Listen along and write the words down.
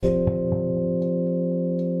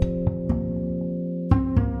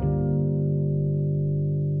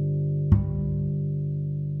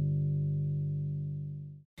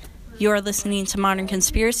You are listening to Modern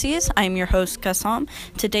Conspiracies. I am your host, Kassam.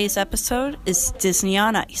 Today's episode is Disney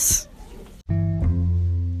on Ice.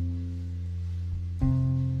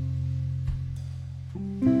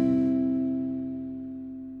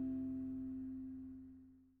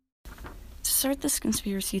 To start this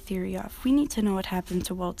conspiracy theory off, we need to know what happened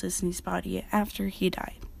to Walt Disney's body after he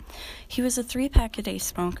died. He was a 3-pack-a-day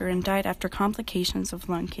smoker and died after complications of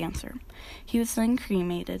lung cancer. He was then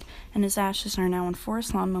cremated, and his ashes are now in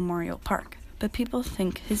Forest Lawn Memorial Park. But people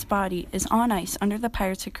think his body is on ice under the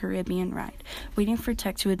Pirates of the Caribbean ride, waiting for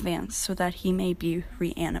tech to advance so that he may be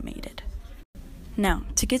reanimated. Now,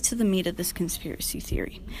 to get to the meat of this conspiracy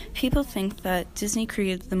theory, people think that Disney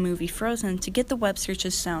created the movie Frozen to get the web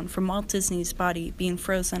searches sound from Walt Disney's body being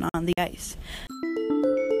frozen on the ice.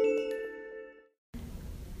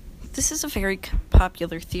 This is a very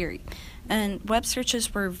popular theory, and web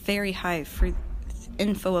searches were very high for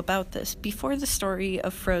info about this before the story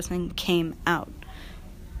of Frozen came out.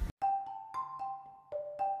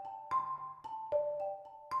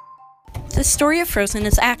 The story of Frozen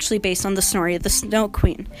is actually based on the story of the Snow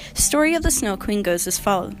Queen. The story of the Snow Queen goes as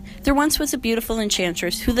follows. There once was a beautiful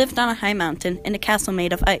enchantress who lived on a high mountain in a castle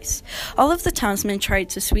made of ice. All of the townsmen tried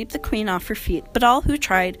to sweep the queen off her feet, but all who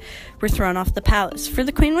tried were thrown off the palace, for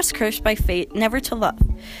the queen was cursed by fate never to love.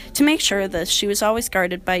 To make sure of this, she was always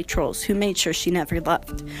guarded by trolls who made sure she never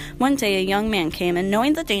loved. One day a young man came and,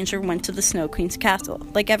 knowing the danger, went to the Snow Queen's castle.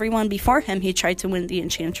 Like everyone before him, he tried to win the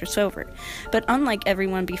enchantress over. But unlike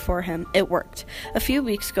everyone before him, it worked. A few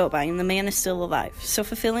weeks go by and the man is still alive, so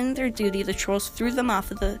fulfilling their duty, the trolls threw them off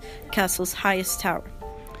of the castle's highest tower.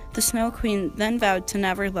 The Snow Queen then vowed to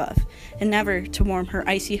never love, and never to warm her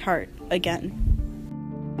icy heart again.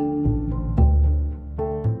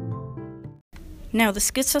 Now,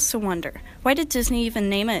 this gets us to wonder, why did Disney even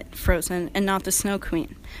name it Frozen and not the Snow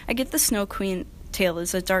Queen? I get the Snow Queen tale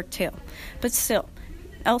is a dark tale, but still,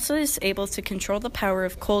 Elsa is able to control the power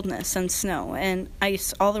of coldness and snow and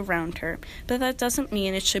ice all around her, but that doesn't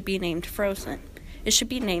mean it should be named Frozen. It should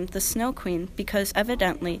be named the Snow Queen because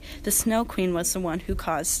evidently the Snow Queen was the one who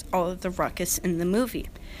caused all of the ruckus in the movie.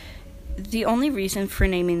 The only reason for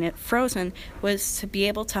naming it Frozen was to be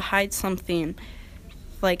able to hide something,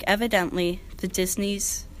 like evidently the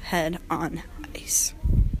Disney's head on ice.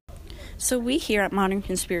 So we here at Modern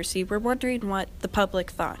Conspiracy were wondering what the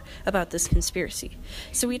public thought about this conspiracy.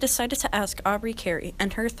 So we decided to ask Aubrey Carey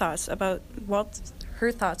and her thoughts about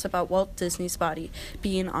Walt Disney's body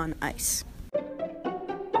being on ice.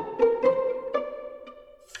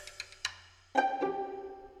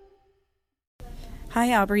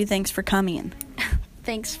 Hi Aubrey, thanks for coming.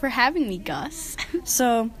 Thanks for having me, Gus.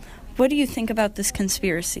 So, what do you think about this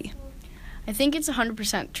conspiracy? I think it's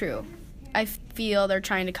 100% true. I feel they're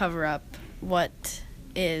trying to cover up what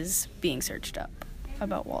is being searched up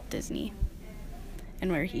about Walt Disney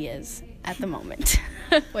and where he is at the moment,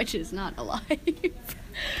 which is not alive.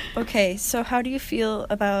 Okay, so how do you feel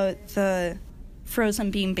about the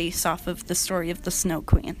Frozen being based off of the story of the Snow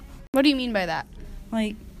Queen? What do you mean by that?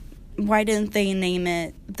 Like, why didn't they name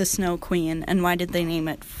it the Snow Queen, and why did they name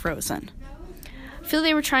it Frozen? I feel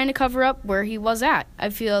they were trying to cover up where he was at. I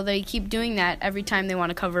feel they keep doing that every time they want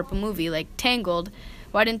to cover up a movie. Like Tangled,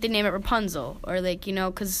 why didn't they name it Rapunzel? Or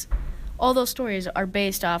because all those stories are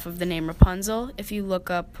based off of the name Rapunzel. If you look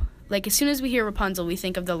up, as soon as we hear Rapunzel, we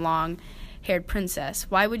think of the long-haired princess.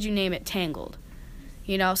 Why would you name it Tangled?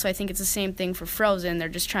 So I think it's the same thing for Frozen. They're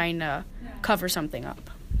just trying to cover something up.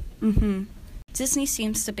 Mm-hmm. Disney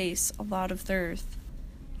seems to base a lot of their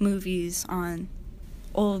movies on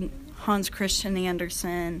old Hans Christian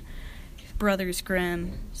Andersen, Brothers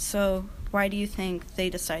Grimm. So why do you think they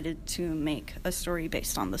decided to make a story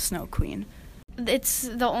based on the Snow Queen? It's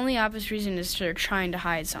the only obvious reason is they're trying to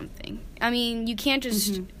hide something. I mean, you can't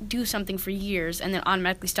just do something for years and then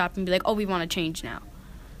automatically stop and be like, oh, we want to change now.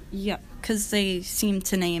 Yeah, because they seem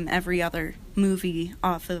to name every other movie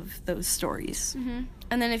off of those stories. Mm-hmm.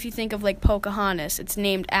 And then if you think of Pocahontas, it's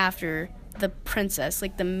named after the princess,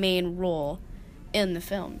 the main role in the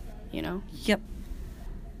film. Yep.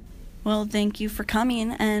 Well, thank you for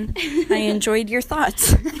coming, and I enjoyed your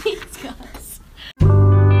thoughts. Thanks, guys.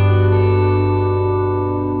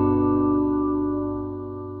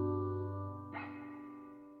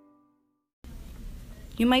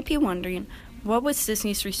 You might be wondering, what was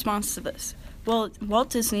Disney's response to this? Well,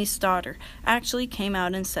 Walt Disney's daughter actually came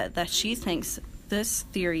out and said that she thinks this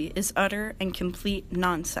theory is utter and complete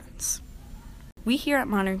nonsense. We here at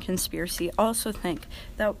Modern Conspiracy also think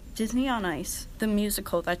that Disney on Ice, the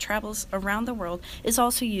musical that travels around the world, is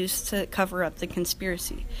also used to cover up the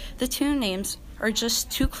conspiracy. The two names are just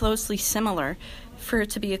too closely similar for it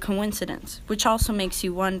to be a coincidence, which also makes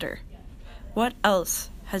you wonder, What else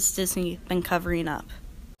has Disney been covering up?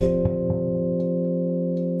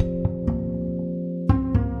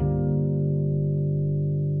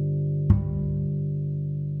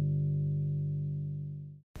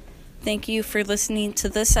 Thank you for listening to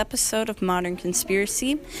this episode of Modern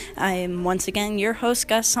Conspiracy. I am once again your host,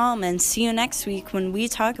 Gus Halm, and see you next week when we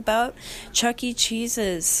talk about Chuck E.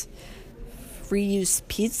 Cheese's reused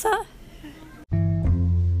pizza.